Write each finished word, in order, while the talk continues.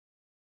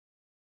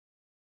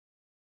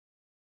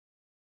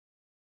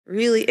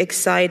really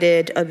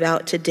excited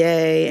about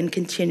today and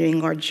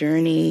continuing our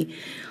journey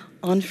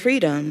on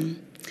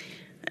freedom.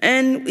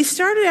 And we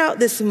started out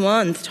this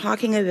month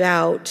talking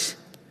about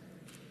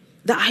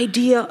the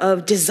idea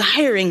of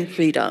desiring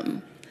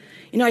freedom.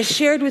 I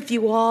shared with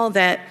you all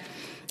that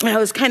I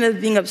was kind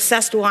of being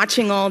obsessed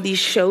watching all these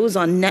shows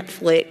on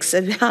Netflix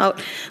about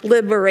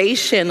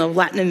liberation of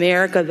Latin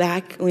America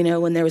back,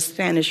 when there was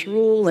Spanish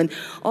rule, and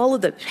all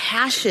of the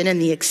passion and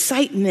the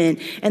excitement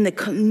and the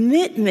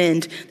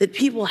commitment that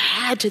people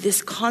had to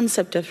this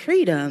concept of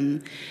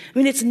freedom.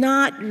 It's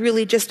not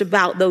really just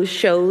about those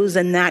shows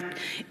and that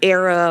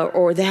era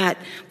or that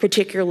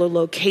particular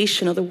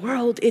location of the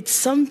world. It's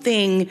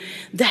something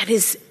that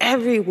is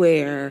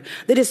everywhere,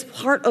 that is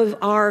part of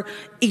our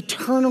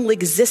eternal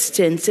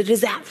existence. It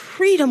is that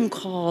freedom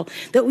call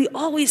that we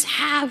always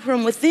have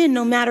from within,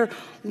 no matter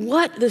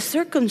what the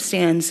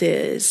circumstance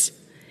is.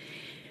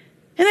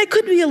 And I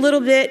could be a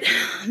little bit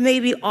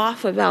maybe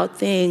off about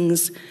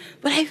things,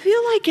 but I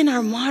feel like in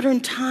our modern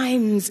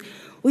times,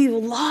 we've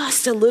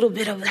lost a little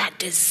bit of that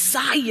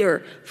desire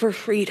for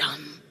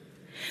freedom.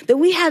 That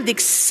we have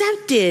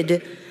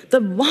accepted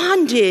the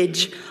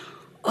bondage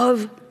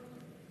of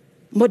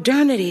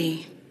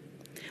modernity.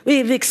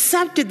 We've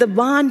accepted the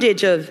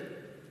bondage of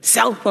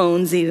cell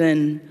phones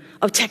even,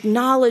 of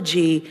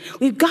technology.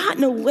 We've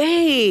gotten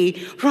away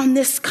from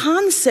this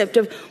concept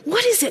of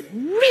what does it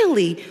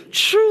really,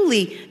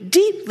 truly,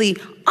 deeply,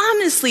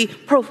 honestly,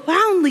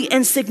 profoundly,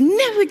 and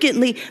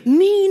significantly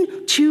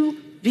mean to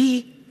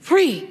be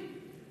free.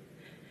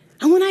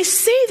 And when I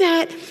say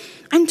that,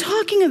 I'm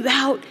talking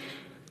about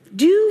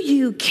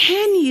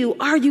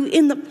are you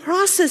in the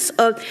process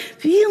of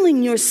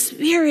feeling your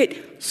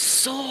spirit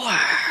soar?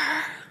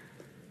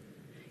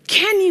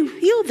 Can you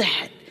feel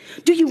that?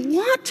 Do you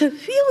want to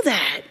feel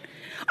that?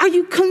 Are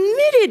you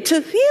committed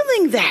to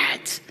feeling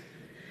that?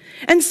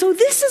 And so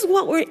this is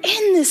what we're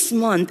in this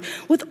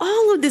month with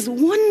all of this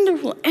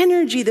wonderful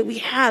energy that we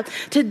have.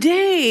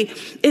 Today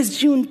is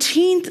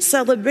Juneteenth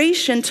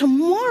celebration.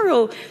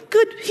 Tomorrow,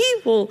 good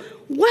people,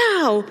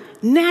 wow,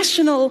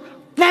 national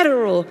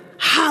federal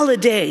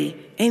holiday.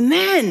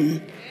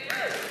 Amen.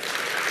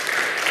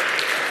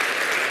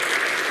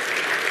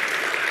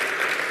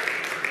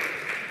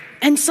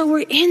 And so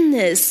we're in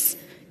this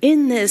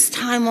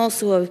time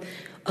also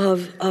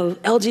of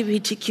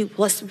LGBTQ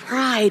plus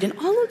pride and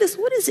all of this.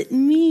 What does it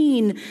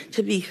mean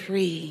to be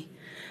free?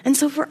 And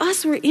so for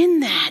us, we're in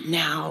that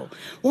now,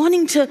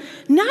 wanting to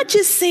not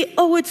just say,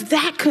 oh, it's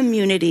that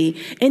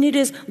community and it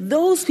is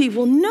those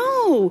people.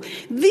 No,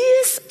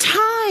 this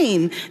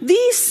time,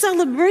 this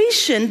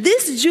celebration,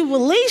 this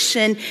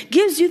jubilation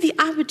gives you the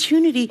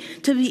opportunity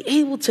to be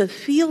able to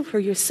feel for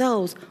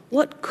yourselves,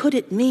 what could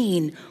it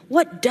mean?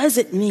 What does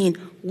it mean?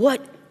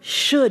 What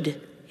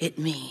should it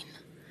mean?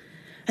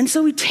 And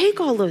so we take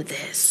all of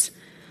this.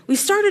 We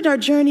started our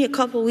journey a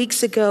couple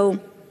weeks ago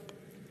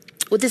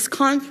with this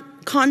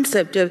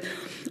concept of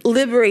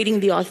liberating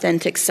the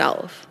authentic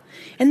self.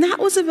 And that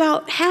was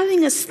about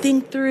having us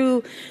think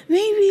through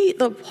maybe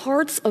the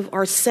parts of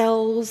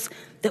ourselves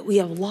that we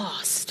have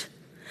lost,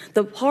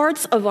 the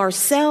parts of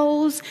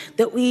ourselves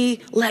that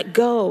we let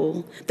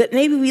go, that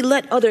maybe we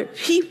let other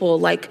people,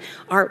 like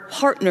our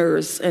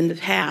partners in the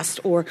past,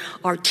 or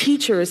our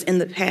teachers in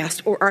the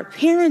past, or our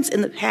parents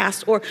in the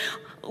past, or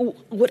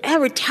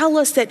whatever, tell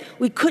us that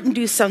we couldn't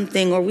do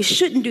something or we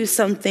shouldn't do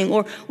something,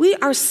 or we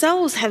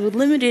ourselves have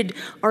limited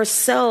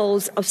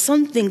ourselves of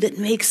something that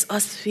makes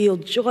us feel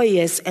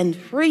joyous and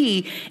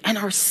free and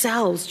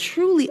ourselves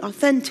truly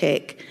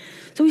authentic.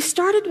 So we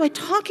started by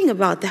talking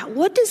about that.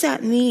 What does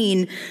that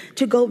mean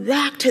to go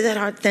back to that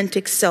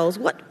authentic selves?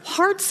 What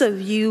parts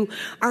of you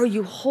are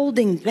you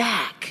holding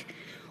back?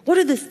 What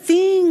are the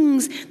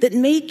things that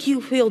make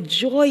you feel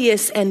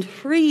joyous and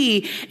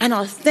free and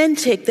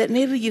authentic that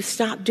maybe you've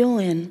stopped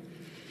doing?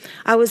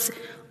 I was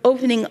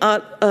opening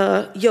up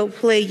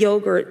Yoplait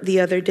yogurt the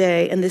other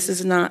day, and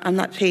I'm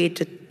not paid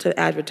to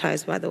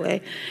advertise, by the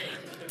way.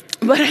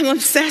 But I'm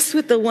obsessed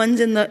with the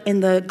ones in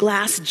the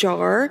glass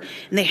jar,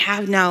 and they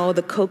have now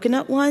the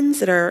coconut ones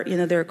that are,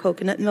 they're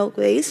coconut milk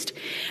based.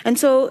 And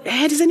so,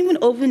 does anyone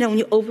open it? When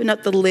you open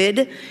up the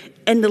lid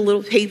and the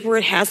little paper,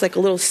 it has like a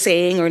little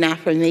saying or an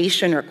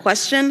affirmation or a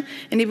question.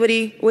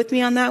 Anybody with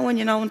me on that one?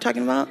 You know what I'm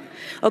talking about?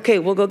 Okay,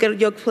 we'll go get a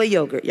Yoplait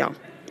yogurt, y'all.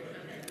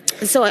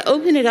 And so I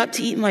open it up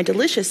to eat my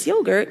delicious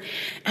yogurt,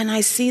 and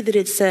I see that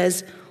it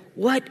says,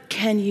 "What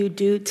can you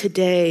do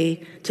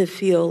today to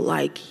feel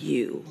like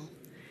you?"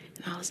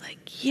 And I was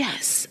like,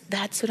 yes,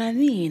 that's what I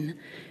mean.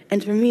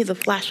 And for me, the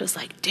flash was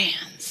like,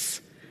 dance.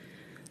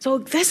 So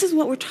this is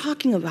what we're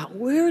talking about.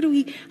 How do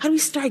we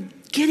start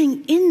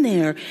getting in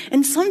there?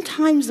 And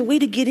sometimes the way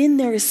to get in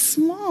there is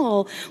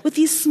small, with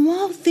these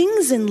small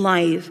things in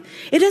life.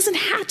 It doesn't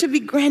have to be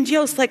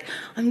grandiose, like,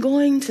 I'm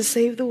going to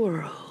save the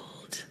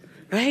world,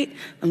 right?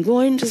 I'm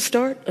going to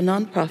start a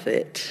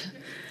nonprofit.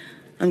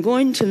 I'm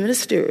going to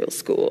ministerial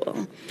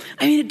school.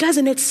 It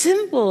doesn't. It's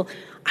simple.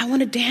 I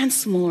want to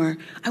dance more.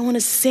 I want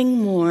to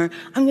sing more.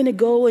 I'm going to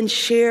go and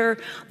share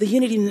the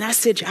unity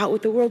message out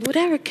with the world.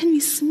 Whatever, it can be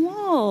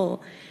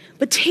small.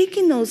 But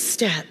taking those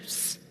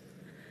steps,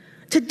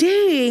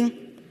 Today,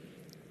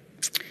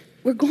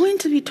 we're going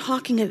to be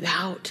talking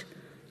about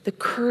the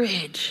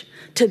courage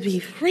to be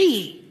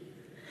free.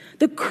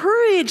 The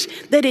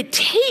courage that it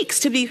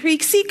takes to be free.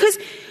 See, because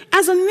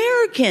as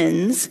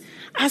Americans,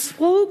 as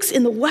folks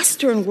in the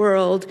Western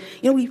world,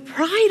 we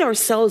pride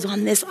ourselves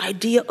on this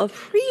idea of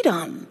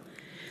freedom.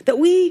 That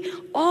we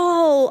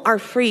all are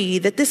free,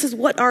 that this is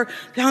what our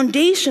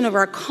foundation of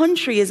our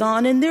country is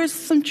on, and there's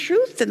some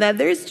truth to that.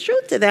 There's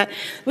truth to that.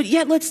 But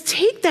yet, let's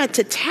take that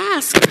to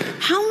task.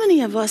 How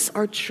many of us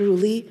are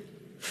truly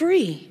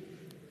free?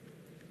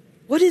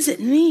 What does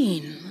it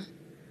mean?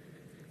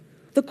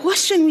 The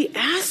question we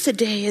ask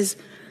today is,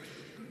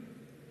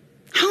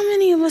 how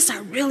many of us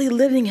are really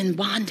living in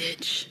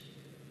bondage?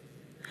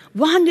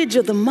 Bondage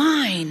of the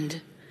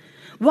mind.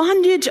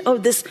 Bondage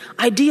of this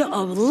idea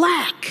of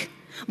lack.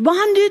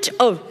 Bondage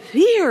of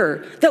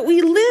fear, that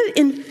we live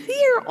in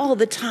fear all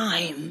the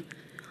time.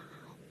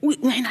 We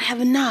may not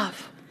have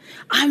enough.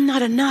 I'm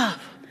not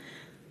enough.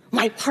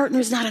 My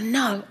partner's not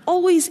enough.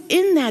 Always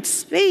in that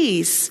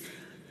space.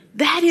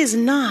 That is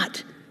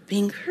not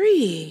being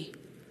free.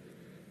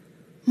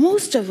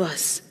 Most of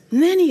us,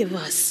 many of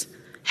us,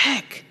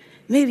 heck,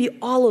 maybe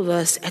all of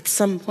us at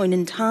some point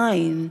in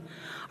time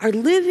are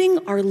living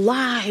our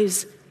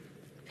lives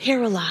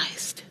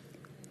paralyzed.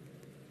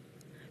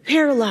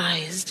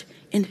 Paralyzed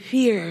in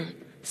fear,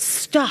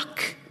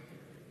 stuck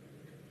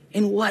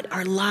in what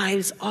our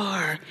lives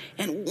are,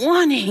 and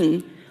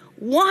wanting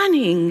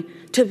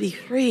to be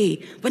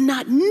free, but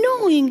not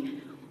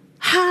knowing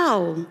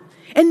how.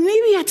 And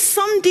maybe at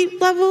some deep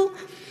level,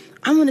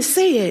 I'm going to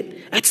say it,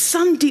 at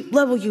some deep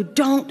level, you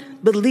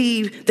don't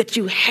believe that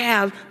you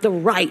have the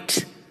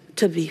right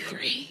to be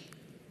free.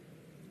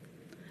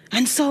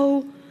 And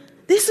so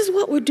this is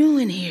what we're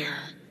doing here.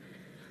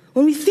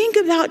 When we think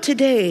about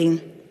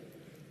today,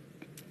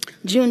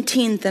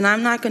 Juneteenth, and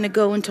I'm not going to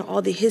go into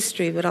all the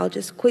history, but I'll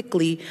just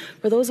quickly,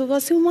 for those of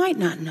us who might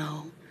not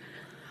know.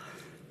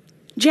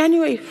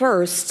 January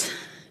 1st,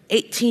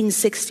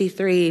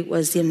 1863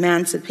 was the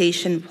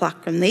Emancipation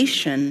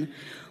Proclamation,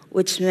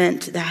 which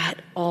meant that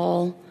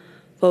all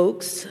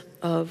folks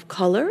of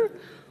color,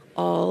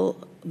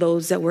 all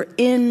those that were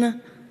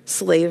in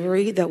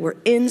slavery, that were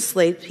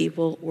enslaved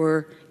people,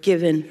 were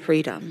given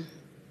freedom.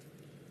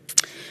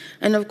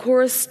 And of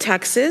course,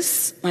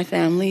 Texas, my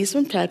family is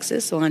from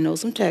Texas, so I know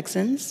some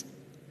Texans.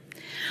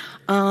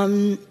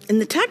 And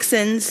the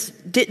Texans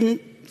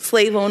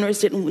slave owners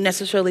didn't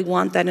necessarily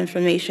want that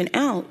information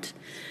out.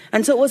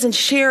 And so it wasn't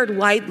shared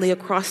widely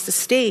across the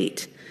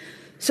state.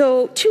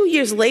 So 2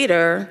 years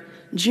later,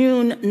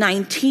 June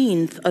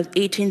 19th of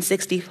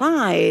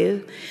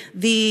 1865,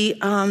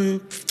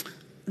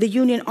 the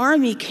Union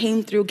Army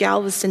came through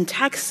Galveston,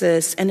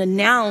 Texas, and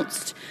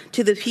announced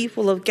to the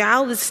people of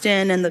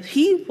Galveston and the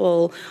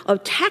people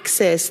of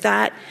Texas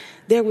that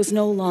there was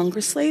no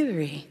longer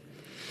slavery.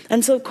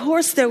 And so, of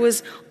course, there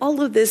was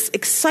all of this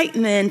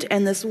excitement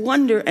and this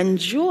wonder and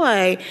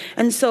joy.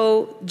 And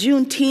so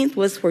Juneteenth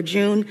was for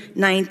June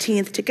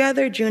 19th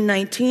together. June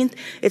 19th,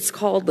 it's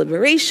called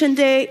Liberation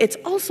Day. It's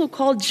also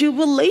called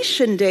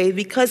Jubilation Day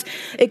because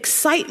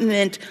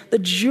excitement, the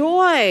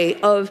joy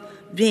of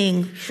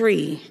being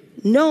free,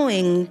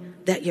 knowing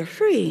that you're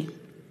free.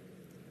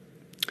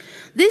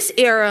 This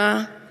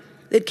era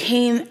that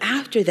came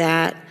after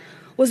that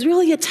was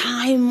really a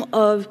time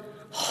of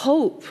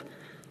hope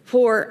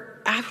for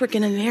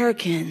African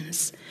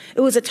Americans.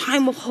 It was a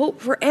time of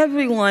hope for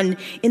everyone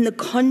in the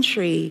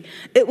country.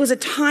 It was a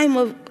time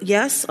of,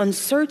 yes,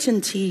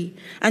 uncertainty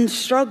and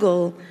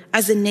struggle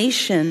as a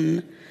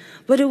nation.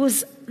 But it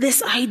was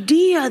this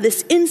idea,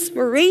 this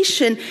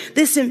inspiration,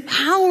 this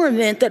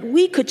empowerment that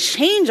we could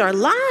change our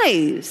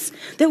lives,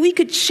 that we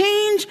could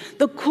change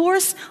the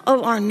course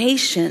of our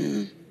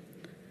nation.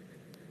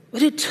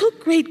 But it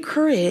took great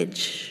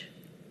courage.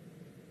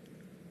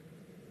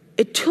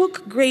 It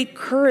took great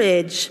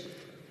courage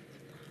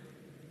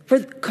for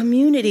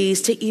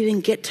communities to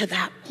even get to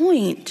that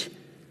point.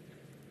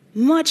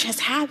 Much has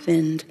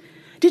happened.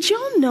 Did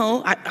y'all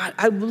know,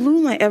 I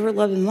blew my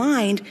ever-loving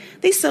mind,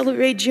 they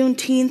celebrate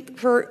Juneteenth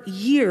for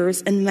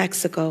years in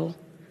Mexico.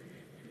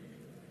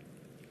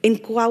 In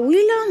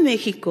Coahuila,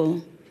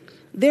 Mexico,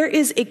 there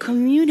is a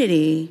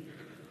community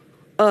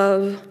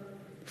of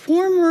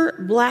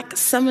former Black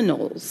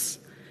Seminoles.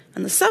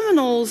 And the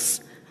Seminoles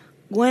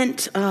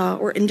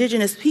were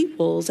indigenous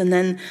peoples, and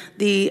then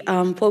the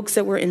folks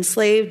that were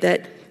enslaved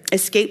that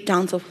escaped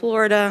down to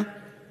Florida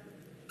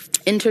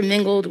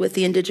intermingled with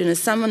the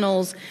indigenous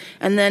Seminoles.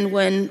 And then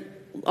when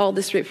all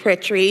this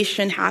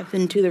repatriation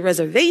happened to the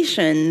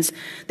reservations,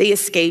 they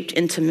escaped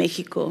into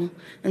Mexico.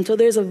 And so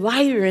there's a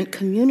vibrant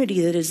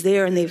community that is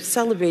there, and they've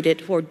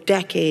celebrated for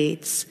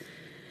decades.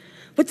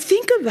 But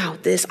think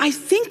about this. I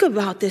think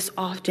about this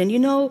often. You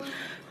know,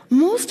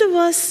 most of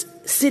us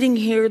sitting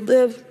here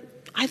live,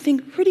 I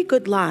think, pretty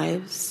good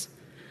lives.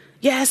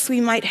 Yes, we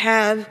might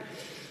have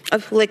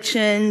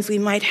afflictions, we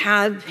might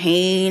have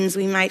pains,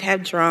 we might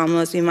have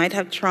dramas, we might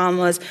have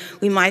traumas,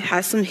 we might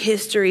have some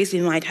histories, we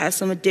might have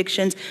some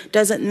addictions.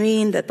 Doesn't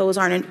mean that those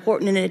aren't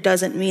important, and it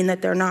doesn't mean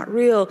that they're not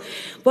real.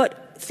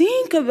 But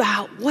think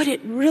about what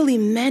it really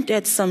meant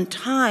at some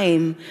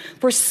time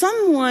for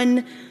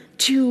someone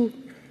to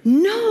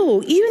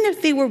know, even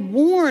if they were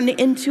born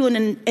into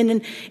an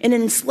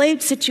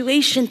enslaved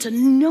situation, to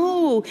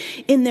know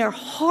in their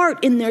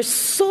heart, in their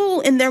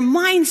soul, in their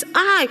mind's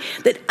eye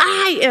that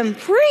I am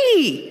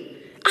free.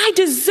 I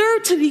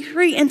deserve to be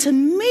free, and to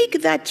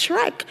make that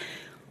trek,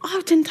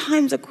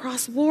 oftentimes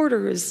across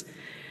borders.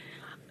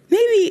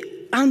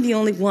 Maybe I'm the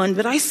only one,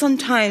 but I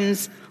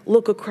sometimes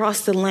look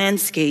across the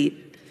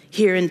landscape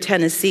here in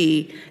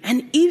Tennessee,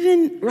 and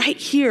even right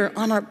here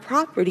on our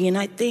property, and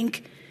I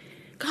think,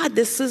 God,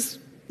 this is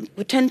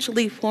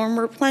potentially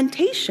former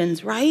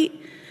plantations, right?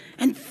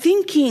 And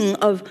thinking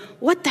of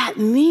what that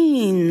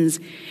means.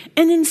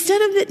 And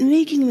instead of it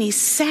making me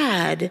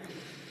sad,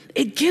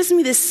 it gives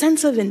me this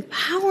sense of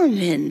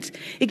empowerment.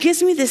 It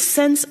gives me this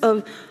sense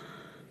of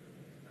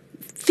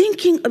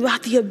thinking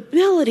about the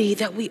ability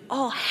that we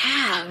all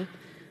have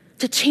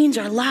to change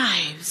our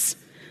lives,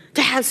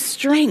 to have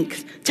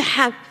strength, to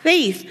have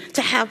faith,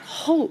 to have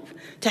hope,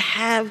 to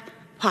have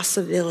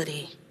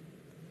possibility.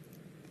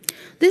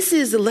 This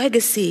is the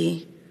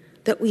legacy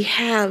that we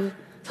have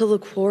to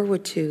look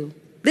forward to.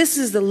 This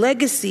is the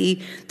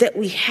legacy that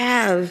we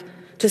have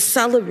to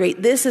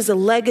celebrate. This is a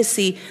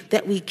legacy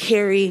that we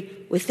carry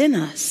within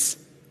us.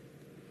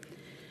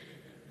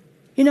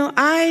 You know,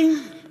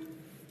 I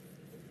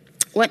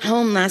went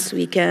home last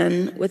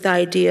weekend with the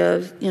idea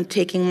of,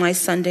 taking my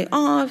Sunday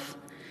off.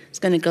 I was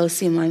going to go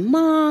see my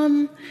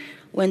mom.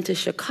 Went to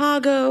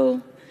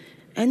Chicago.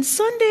 And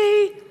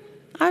Sunday,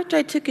 after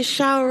I took a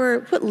shower,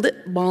 put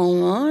lip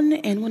balm on,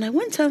 and when I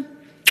went to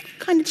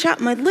kind of chap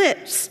my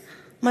lips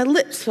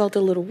felt a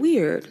little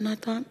weird. And I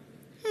thought,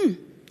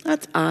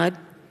 that's odd.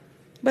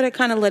 But I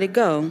kind of let it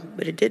go.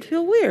 But it did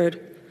feel weird.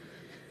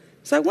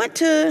 So I went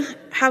to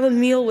have a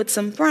meal with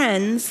some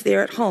friends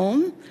there at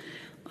home.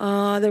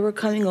 They were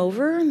coming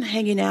over and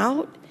hanging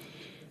out.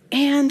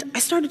 And I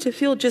started to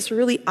feel just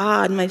really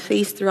odd in my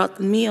face throughout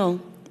the meal.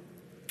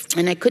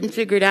 And I couldn't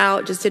figure it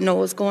out, just didn't know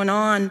what was going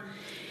on.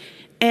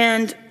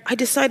 And I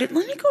decided,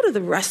 let me go to the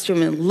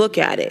restroom and look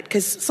at it,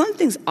 because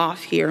something's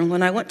off here. And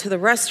when I went to the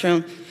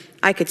restroom,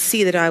 I could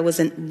see that I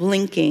wasn't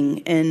blinking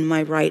in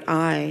my right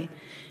eye.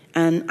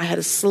 And I had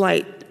a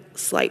slight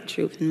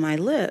droop in my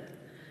lip.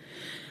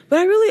 But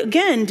I really,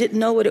 again, didn't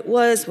know what it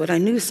was, but I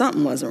knew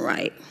something wasn't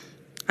right.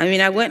 I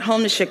mean, I went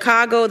home to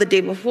Chicago the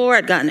day before.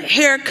 I'd gotten a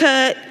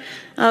haircut.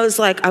 I was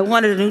like, I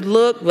wanted a new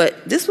look,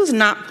 but this was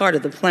not part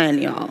of the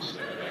plan, y'all.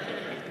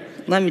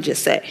 Let me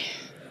just say.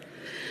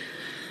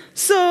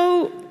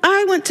 So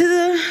I went to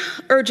the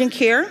urgent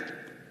care,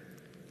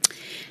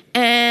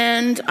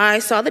 and I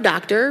saw the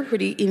doctor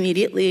pretty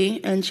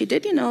immediately, and she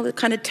did, the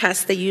kind of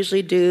tests they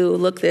usually do,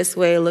 look this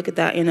way, look at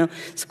that,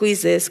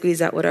 squeeze this, squeeze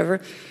that,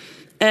 whatever.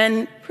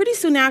 And pretty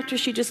soon after,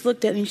 she just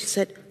looked at me and she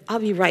said, I'll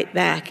be right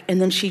back.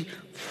 And then she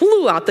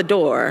flew out the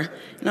door,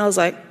 and I was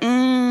like,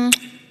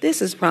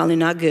 this is probably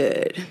not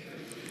good.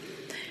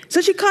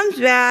 So she comes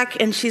back,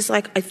 and she's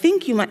like, I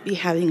think you might be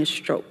having a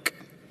stroke,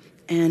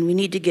 and we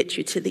need to get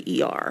you to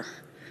the ER.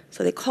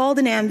 So they called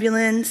an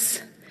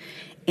ambulance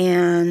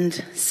and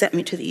sent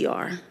me to the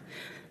ER.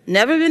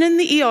 Never been in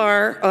the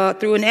ER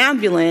through an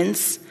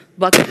ambulance,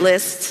 bucket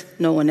list,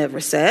 no one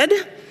ever said.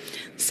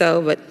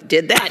 But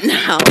did that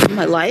now in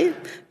my life.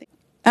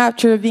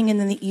 After being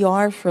in the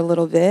ER for a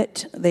little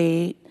bit,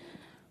 they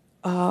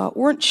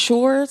weren't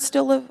sure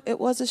still if it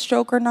was a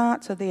stroke or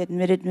not, so they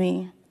admitted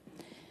me.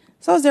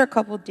 So I was there a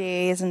couple of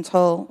days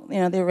until,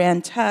 they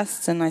ran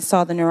tests, and I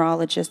saw the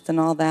neurologist and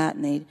all that,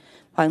 and they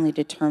finally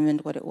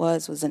determined what it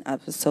was an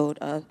episode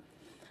of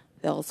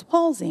Bell's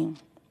palsy.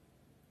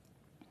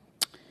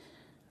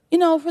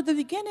 For the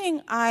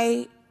beginning,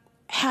 I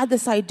had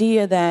this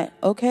idea that,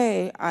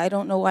 okay, I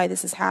don't know why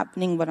this is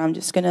happening, but I'm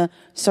just going to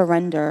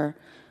surrender.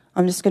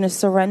 I'm just going to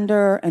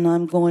surrender, and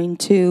I'm going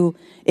to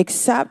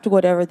accept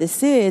whatever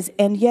this is,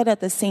 and yet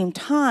at the same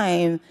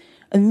time,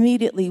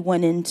 immediately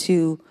went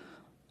into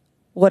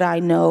what I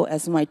know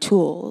as my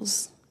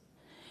tools.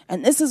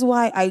 And this is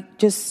why I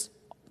just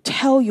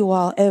tell you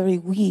all every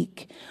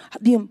week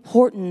the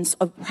importance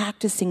of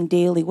practicing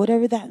daily,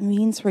 whatever that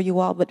means for you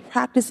all, but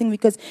practicing,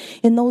 because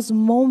in those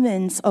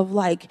moments of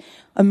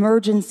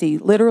emergency,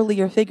 literally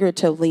or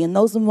figuratively, in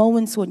those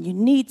moments when you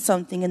need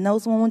something, in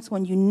those moments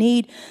when you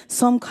need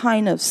some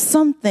kind of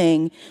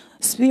something,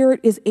 Spirit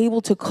is able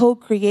to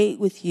co-create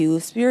with you.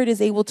 Spirit is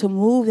able to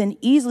move in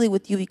easily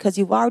with you because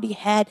you've already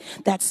had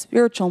that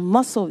spiritual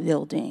muscle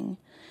building.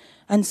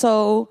 And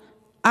so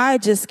I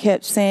just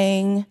kept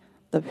saying,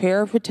 the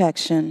prayer of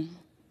protection,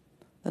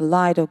 the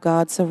light of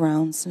God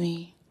surrounds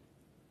me.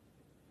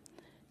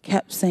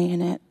 Kept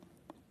saying it.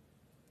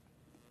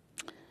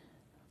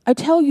 I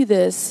tell you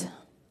this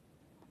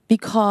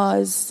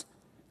because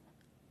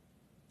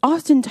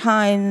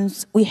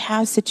oftentimes we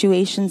have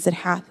situations that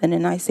happen,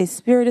 and I say,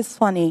 Spirit is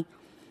funny.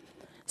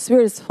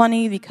 Spirit is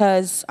funny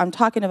because I'm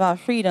talking about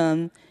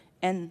freedom,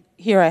 and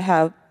here I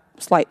have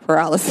slight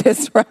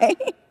paralysis,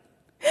 right?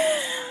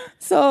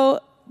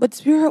 But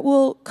Spirit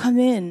will come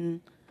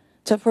in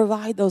to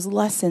provide those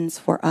lessons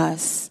for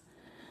us.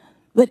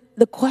 But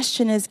the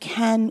question is,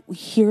 can we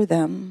hear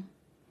them?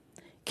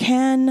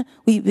 Can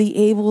we be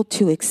able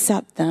to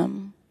accept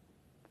them?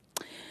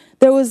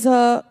 There was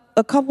a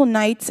couple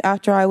nights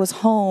after I was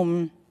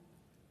home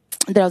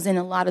that I was in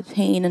a lot of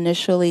pain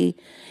initially,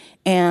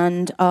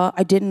 and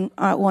I didn't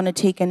want to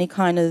take any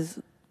kind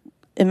of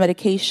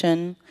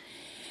medication.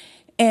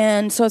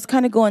 And so I was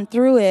kind of going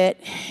through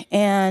it,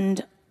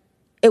 and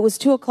it was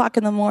 2 o'clock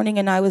in the morning,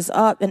 and I was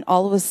up, and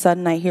all of a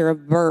sudden I hear a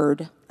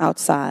bird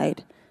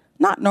outside.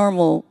 Not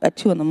normal at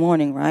 2 in the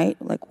morning, right?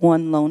 Like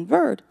one lone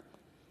bird.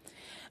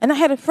 And I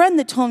had a friend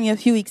that told me a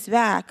few weeks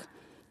back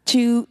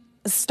to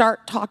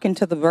start talking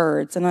to the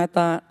birds. And I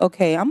thought,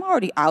 okay, I'm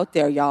already out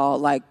there, y'all.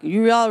 Like,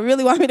 you all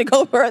really want me to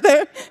go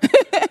further?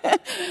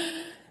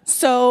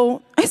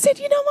 So I said,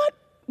 you know what?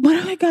 What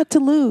have I got to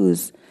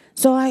lose?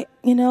 So I,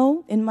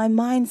 in my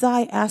mind's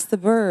eye, asked the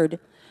bird,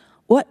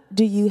 what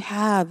do you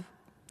have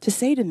to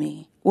say to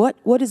me?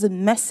 What is a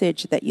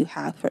message that you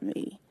have for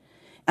me?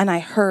 And I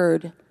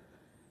heard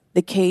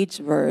the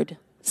caged bird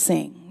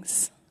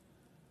sings.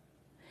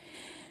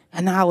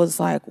 And I was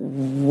like,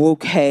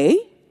 okay.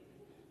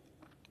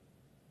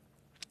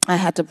 I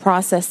had to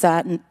process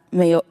that and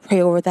pray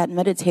over that and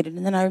meditate.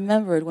 And then I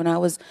remembered when I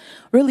was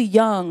really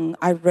young,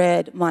 I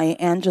read Maya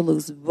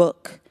Angelou's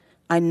book,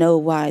 I Know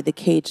Why the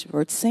Caged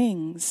Bird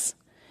Sings.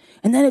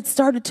 And then it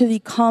started to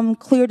become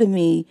clear to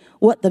me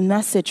what the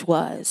message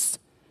was.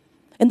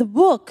 In the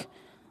book,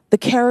 the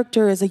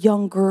character is a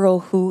young girl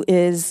who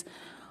is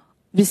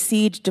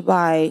besieged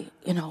by,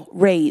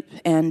 rape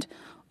and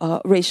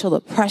racial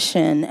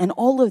oppression and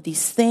all of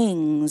these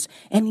things,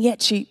 and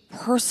yet she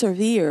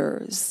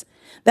perseveres.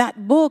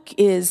 That book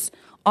is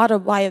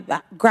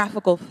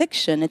autobiographical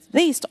fiction. It's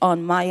based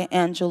on Maya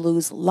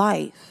Angelou's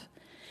life.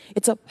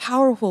 It's a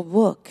powerful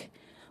book,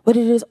 but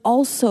it is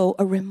also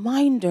a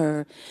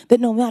reminder that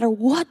no matter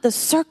what the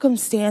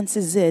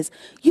circumstances is,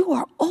 you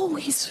are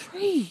always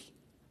free.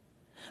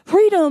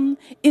 Freedom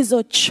is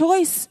a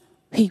choice,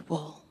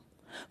 people.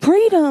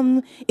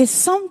 Freedom is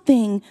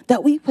something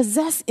that we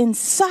possess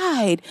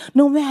inside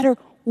no matter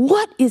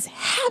what is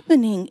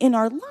happening in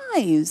our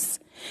lives.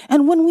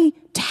 And when we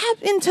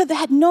tap into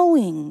that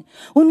knowing,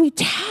 when we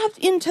tap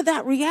into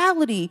that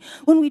reality,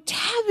 when we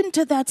tap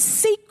into that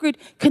sacred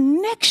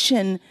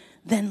connection,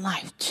 then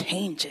life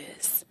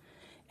changes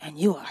and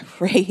you are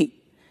free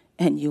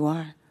and you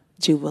are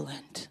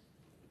jubilant.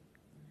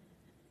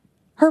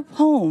 Her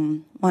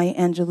poem, Maya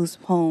Angelou's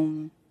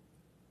poem,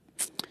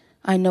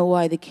 I Know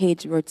Why the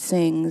Caged Bird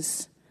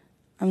Sings.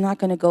 I'm not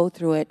going to go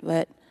through it,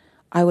 but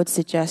I would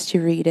suggest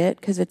you read it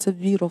because it's a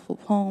beautiful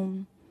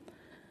poem.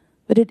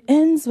 But it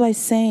ends by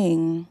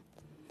saying,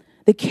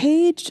 the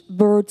caged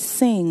bird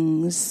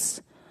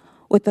sings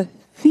with a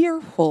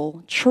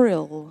fearful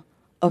trill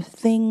of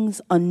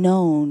things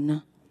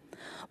unknown,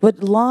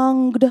 but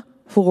longed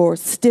for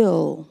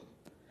still,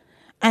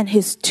 and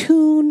his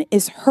tune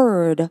is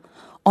heard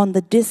on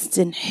the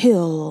distant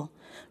hill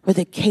where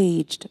the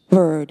caged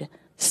bird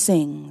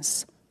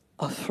sings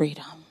of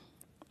freedom.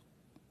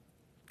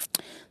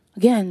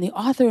 Again, the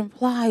author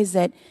implies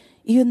that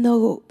even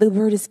though the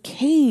bird is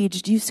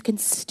caged, you can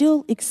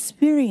still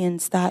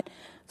experience that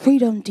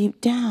freedom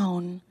deep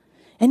down.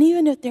 And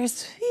even if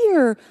there's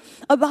fear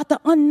about the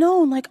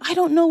unknown, like, I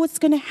don't know what's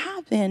going to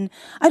happen.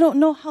 I don't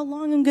know how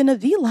long I'm going to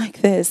be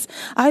like this.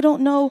 I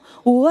don't know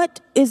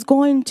what is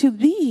going to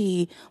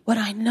be, but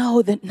I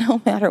know that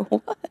no matter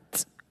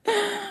what,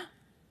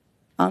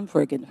 I'm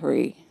freaking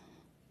free.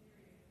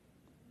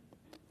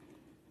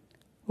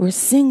 We're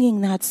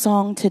singing that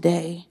song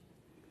today.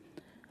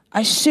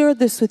 I share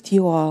this with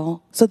you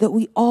all so that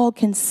we all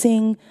can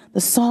sing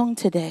the song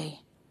today.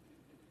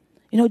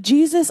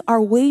 Jesus, our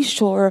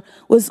wayshorer,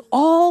 was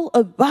all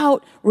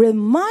about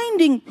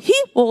reminding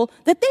people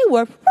that they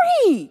were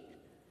free.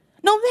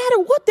 No matter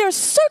what their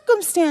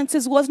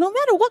circumstances was, no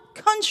matter what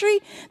country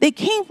they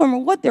came from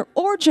or what their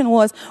origin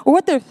was or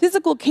what their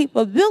physical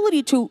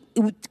capability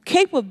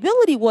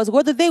was,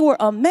 whether they were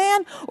a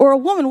man or a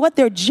woman, what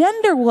their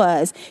gender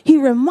was, he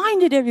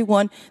reminded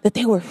everyone that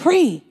they were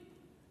free.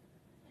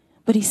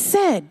 But he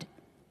said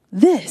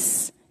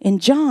this in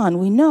John,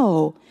 we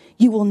know,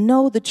 you will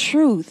know the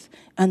truth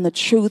and the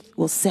truth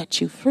will set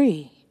you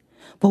free.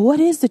 But what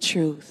is the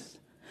truth?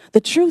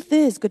 The truth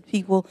is, good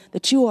people,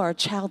 that you are a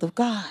child of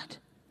God.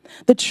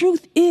 The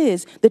truth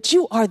is that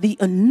you are the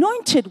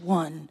anointed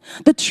one.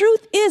 The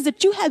truth is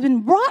that you have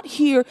been brought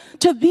here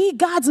to be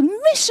God's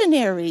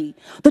missionary.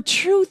 The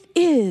truth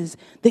is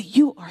that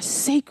you are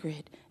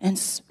sacred and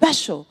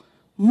special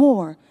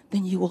more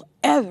than you will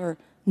ever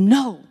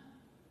know.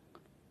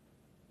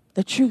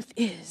 The truth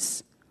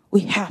is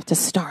we have to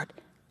start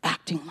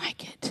acting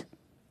like it.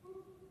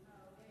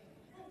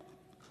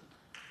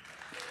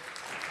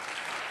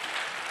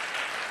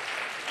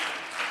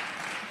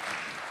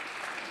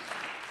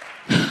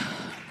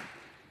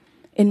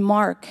 In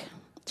Mark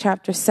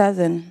chapter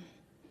 7,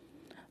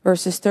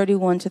 verses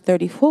 31 to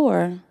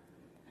 34,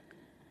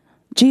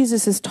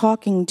 Jesus is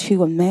talking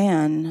to a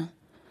man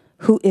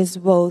who is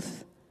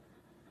both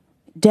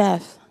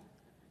deaf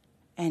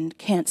and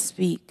can't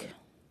speak.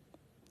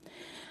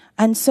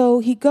 And so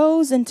he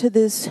goes into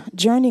this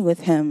journey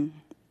with him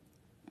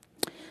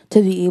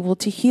to be able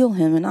to heal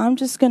him. And I'm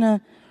just going to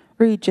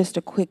read just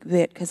a quick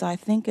bit because I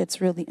think it's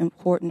really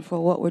important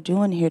for what we're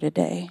doing here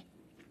today.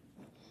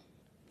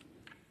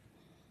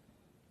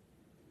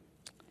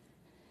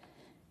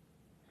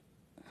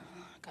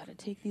 I got to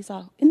take these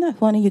off. Isn't that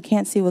funny? You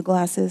can't see with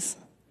glasses.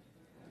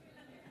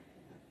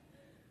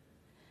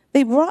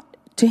 They brought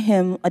to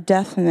him a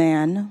deaf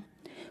man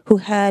who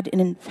had an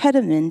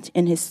impediment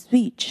in his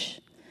speech,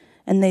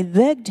 and they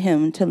begged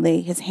him to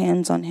lay his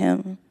hands on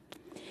him.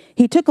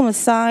 He took him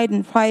aside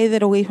in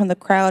private away from the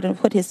crowd and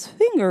put his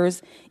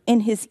fingers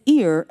in his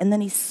ear, and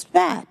then he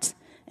spat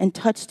and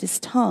touched his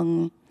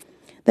tongue.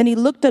 Then he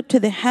looked up to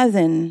the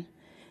heaven.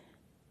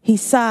 He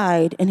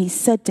sighed, and he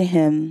said to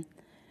him,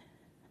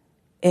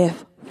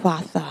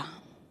 Ephphatha,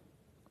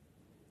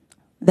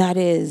 that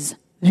is,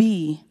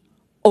 be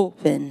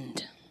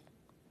opened.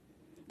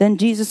 Then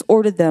Jesus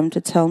ordered them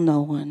to tell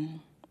no one.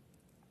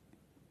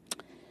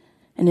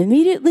 And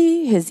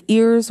immediately his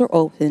ears were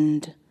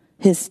opened,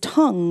 his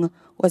tongue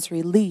was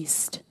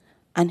released,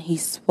 and he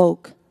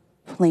spoke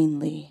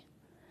plainly.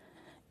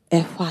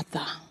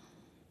 Ephphatha.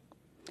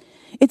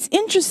 It's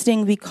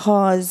interesting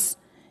because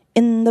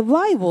in the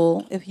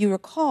Bible, if you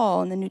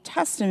recall, in the New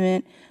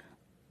Testament,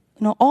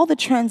 all the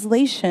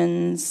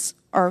translations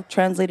are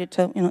translated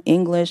to,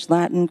 English,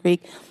 Latin,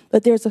 Greek,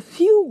 but there's a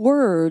few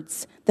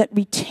words that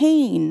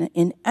retain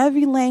in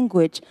every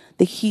language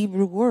the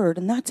Hebrew word,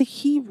 and that's a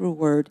Hebrew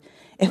word,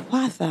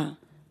 Ephphatha,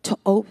 to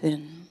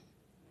open.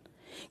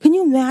 Can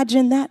you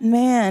imagine that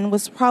man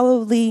was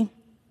probably,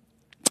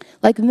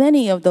 like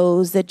many of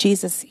those that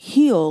Jesus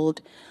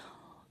healed,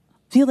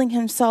 feeling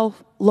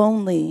himself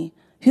lonely,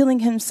 feeling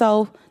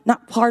himself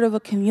not part of a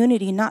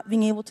community, not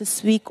being able to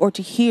speak or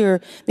to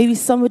hear, maybe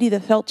somebody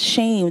that felt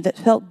shame, that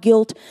felt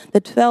guilt,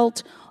 that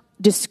felt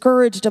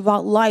discouraged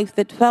about life,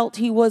 that felt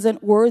he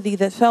wasn't worthy,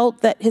 that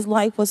felt that his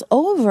life was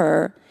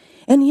over.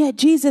 And yet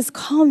Jesus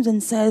comes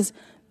and says,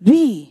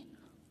 be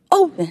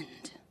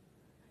opened.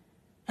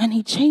 And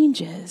he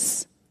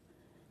changes.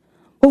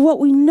 But what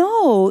we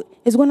know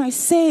is when I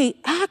say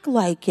act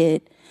like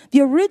it,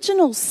 the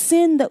original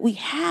sin that we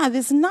have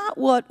is not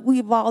what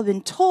we've all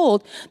been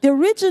told. The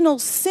original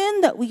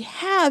sin that we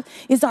have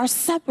is our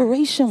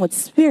separation with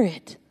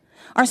spirit,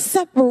 our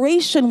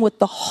separation with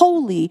the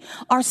holy,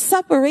 our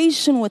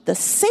separation with the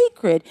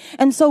sacred.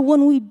 And so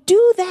when we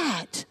do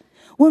that,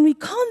 when we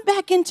come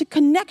back into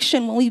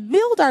connection, when we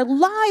build our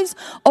lives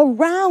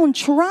around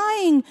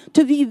trying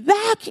to be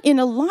back in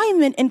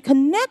alignment and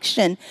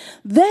connection,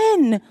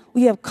 then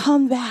we have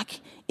come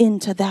back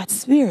into that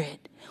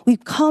spirit.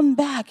 We've come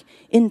back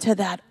into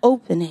that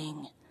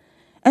opening.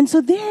 And so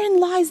therein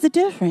lies the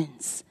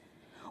difference.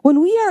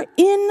 When we are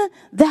in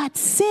that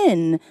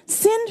sin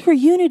for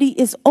unity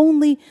is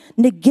only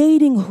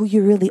negating who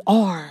you really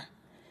are.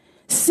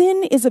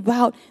 Sin is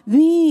about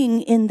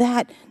being in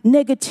that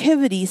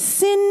negativity.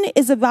 Sin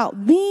is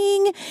about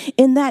being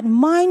in that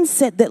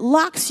mindset that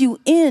locks you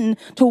in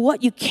to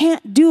what you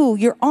can't do.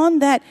 You're on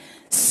that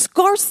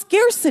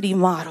scarcity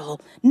model,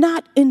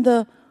 not in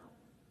the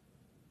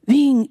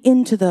being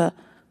into the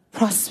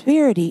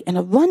prosperity and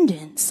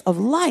abundance of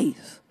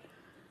life.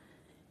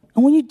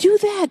 And when you do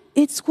that,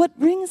 it's what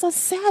brings us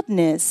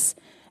sadness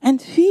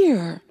and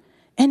fear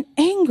and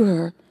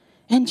anger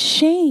and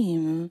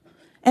shame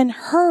and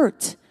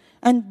hurt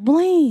and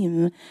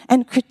blame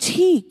and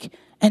critique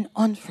and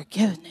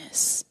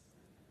unforgiveness.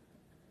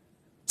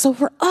 So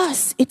for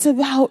us, it's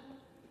about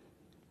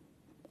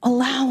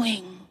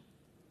allowing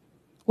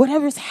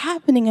whatever's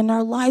happening in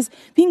our lives,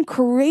 being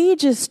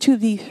courageous to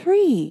be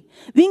free,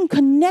 being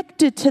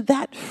connected to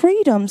that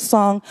freedom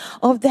song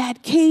of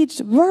that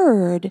caged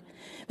bird,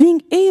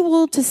 being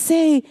able to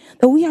say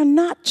that we are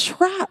not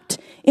trapped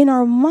in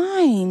our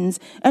minds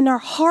and our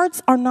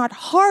hearts are not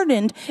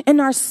hardened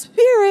and our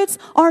spirits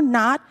are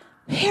not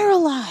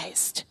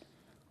paralyzed.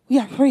 We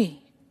are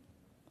free.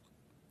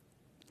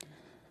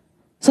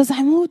 So as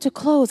I move to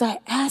close, I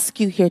ask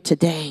you here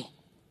today,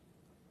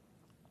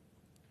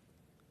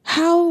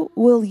 how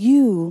will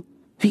you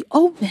be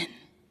open?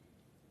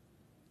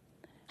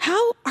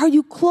 How are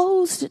you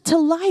closed to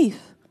life?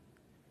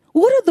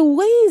 What are the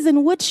ways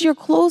in which you're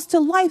closed to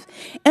life?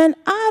 And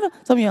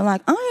some of you are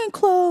like, I ain't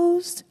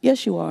closed.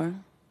 Yes, you are.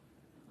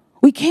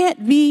 We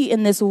can't be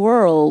in this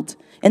world,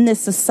 in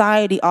this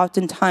society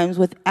oftentimes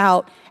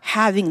without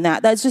having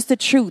that. That's just the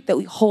truth that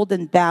we hold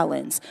in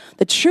balance.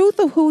 The truth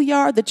of who we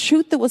are, the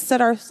truth that will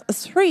set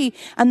us free,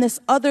 and this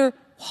other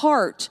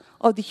part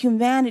of the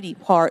humanity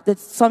part that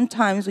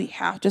sometimes we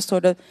have to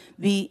sort of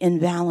be in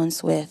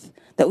balance with,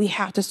 that we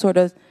have to sort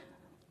of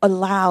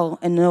allow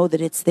and know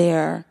that it's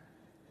there.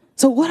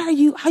 So how are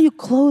you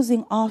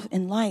closing off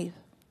in life?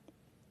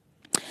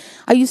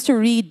 I used to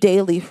read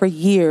daily for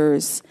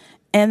years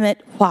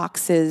Emmett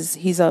Fox's,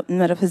 he's a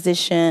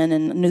metaphysician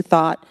and New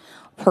Thought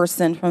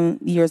person from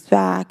years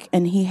back,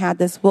 and he had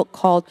this book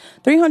called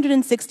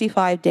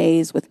 365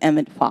 Days with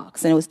Emmett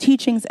Fox, and it was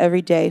teachings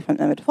every day from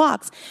Emmett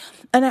Fox.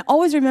 And I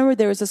always remember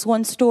there was this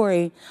one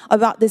story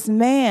about this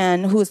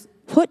man who was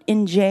put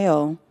in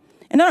jail,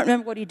 And I don't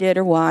remember what he did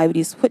or why, but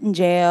he's put in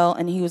jail,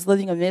 and he was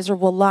living a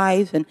miserable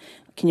life. And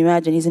can you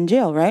imagine? He's in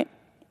jail, right?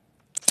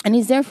 And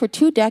he's there for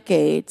 2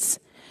 decades.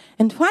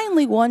 And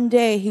finally, one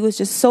day, he was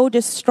just so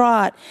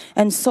distraught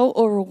and so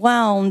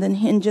overwhelmed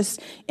and just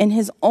in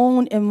his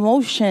own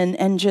emotion,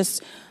 and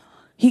just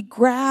he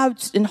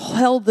grabbed and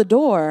held the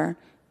door,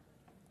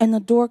 and the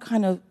door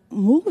kind of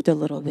moved a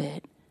little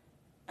bit.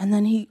 And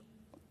then he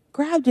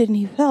grabbed it and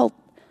he felt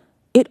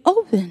it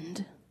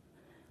opened.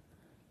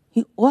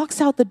 He walks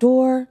out the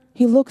door.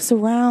 He looks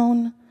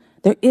around.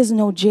 There is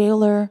no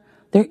jailer.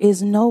 There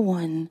is no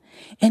one.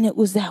 And it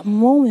was that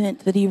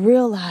moment that he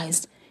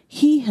realized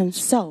he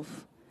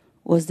himself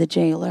was the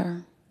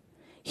jailer.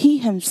 He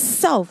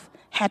himself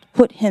had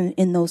put him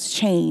in those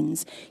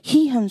chains.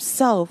 He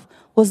himself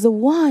was the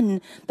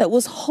one that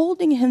was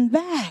holding him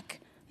back,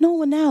 no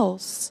one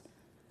else.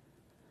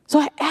 So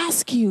I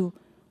ask you,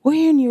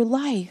 where in your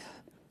life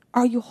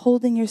are you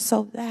holding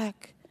yourself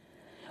back?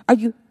 Are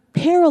you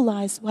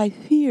paralyzed by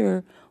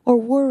fear or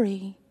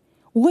worry?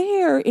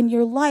 Where in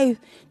your life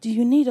do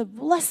you need a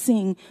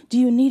blessing? Do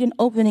you need an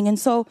opening? And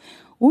so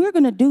we're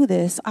going to do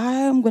this.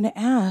 I'm going to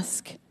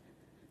ask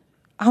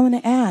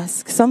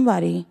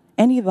somebody,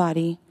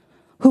 anybody,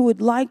 who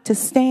would like to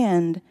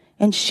stand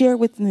and share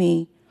with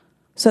me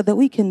so that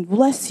we can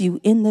bless you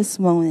in this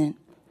moment,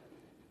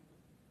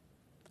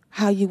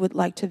 how you would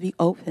like to be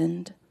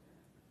opened.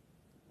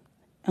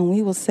 And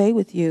we will say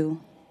with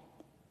you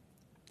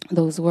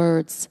those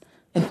words,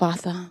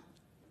 Ephatha.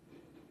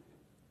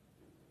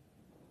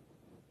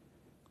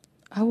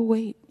 I will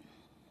wait.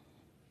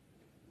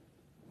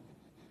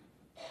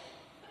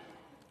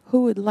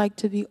 Who would like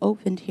to be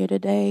opened here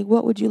today?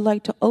 What would you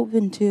like to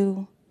open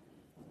to?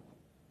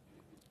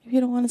 If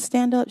you don't want to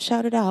stand up,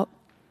 shout it out.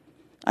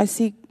 I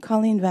see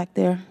Colleen back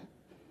there.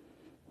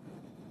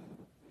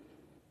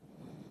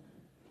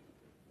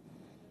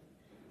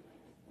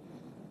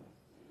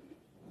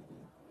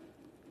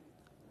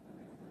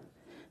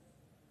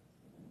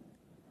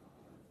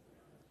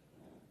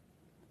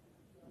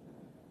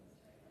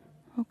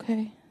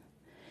 Okay.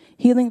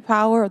 Healing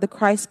power of the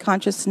Christ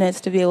consciousness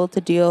to be able to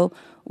deal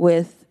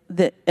with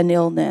an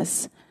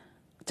illness.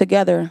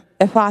 Together,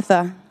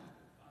 Ephatha.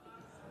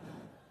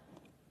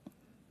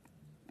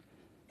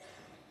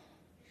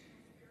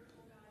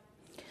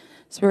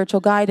 Spiritual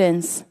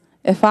guidance,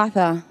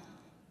 Ephatha.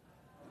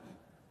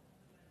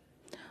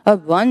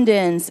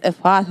 Abundance,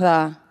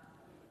 Ephatha.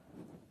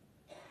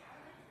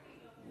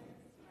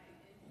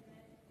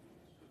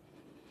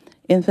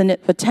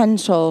 Infinite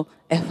potential,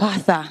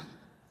 Ephatha.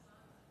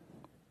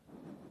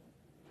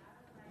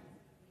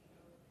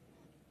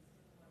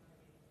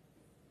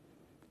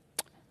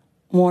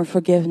 More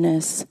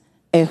forgiveness,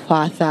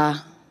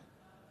 Ephatha.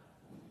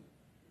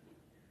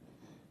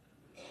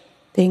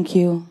 Thank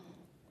you.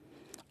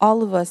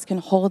 All of us can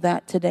hold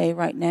that today,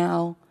 right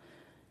now.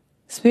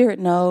 Spirit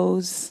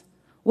knows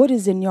what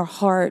is in your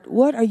heart.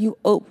 What are you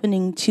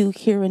opening to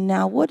here and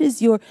now? What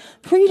is your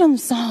freedom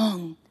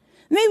song?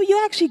 Maybe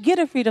you actually get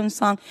a freedom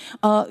song.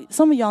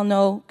 Some of y'all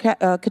know,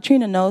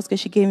 Katrina knows because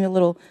she gave me a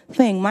little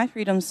thing. My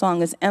freedom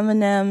song is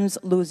Eminem's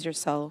Lose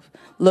Yourself.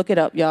 Look it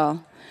up,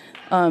 y'all.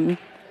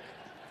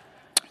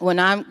 When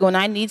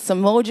I need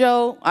some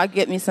mojo, I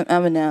get me some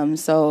Eminem.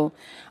 So,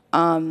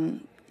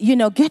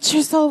 get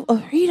yourself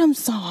a freedom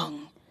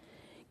song.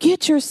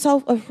 Get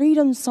yourself a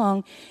freedom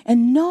song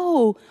and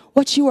know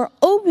what you are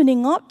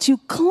opening up to.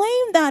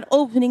 Claim that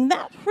opening,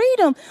 that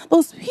freedom.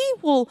 Those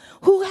people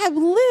who have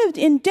lived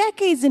in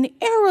decades and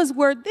eras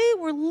where they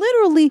were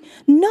literally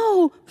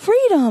no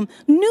freedom,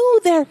 knew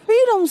their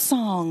freedom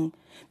song.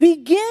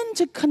 Begin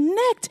to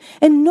connect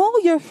and know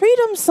your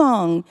freedom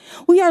song.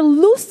 We are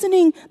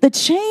loosening the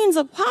chains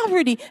of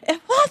poverty.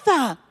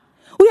 Ephatha.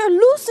 We are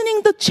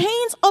loosening the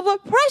chains of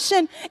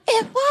oppression.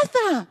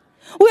 Ephatha.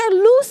 We are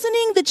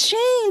loosening the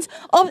chains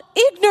of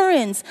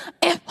ignorance.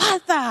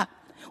 Ephatha.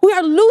 We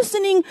are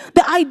loosening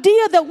the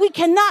idea that we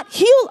cannot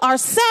heal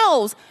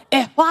ourselves.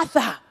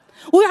 Ephatha.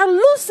 We are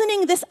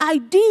loosening this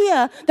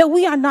idea that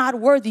we are not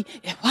worthy.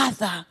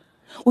 Ephatha.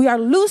 We are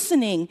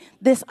loosening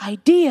this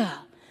idea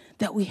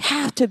that we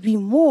have to be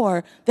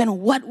more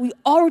than what we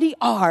already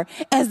are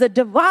as the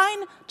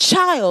divine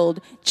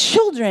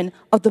children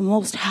of the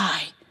Most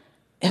High.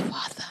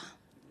 Ephatha,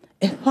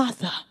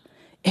 Ephatha,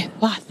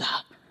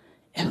 Ephatha,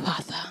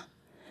 Ephatha.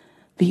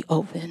 Be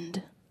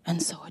opened,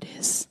 and so it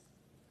is.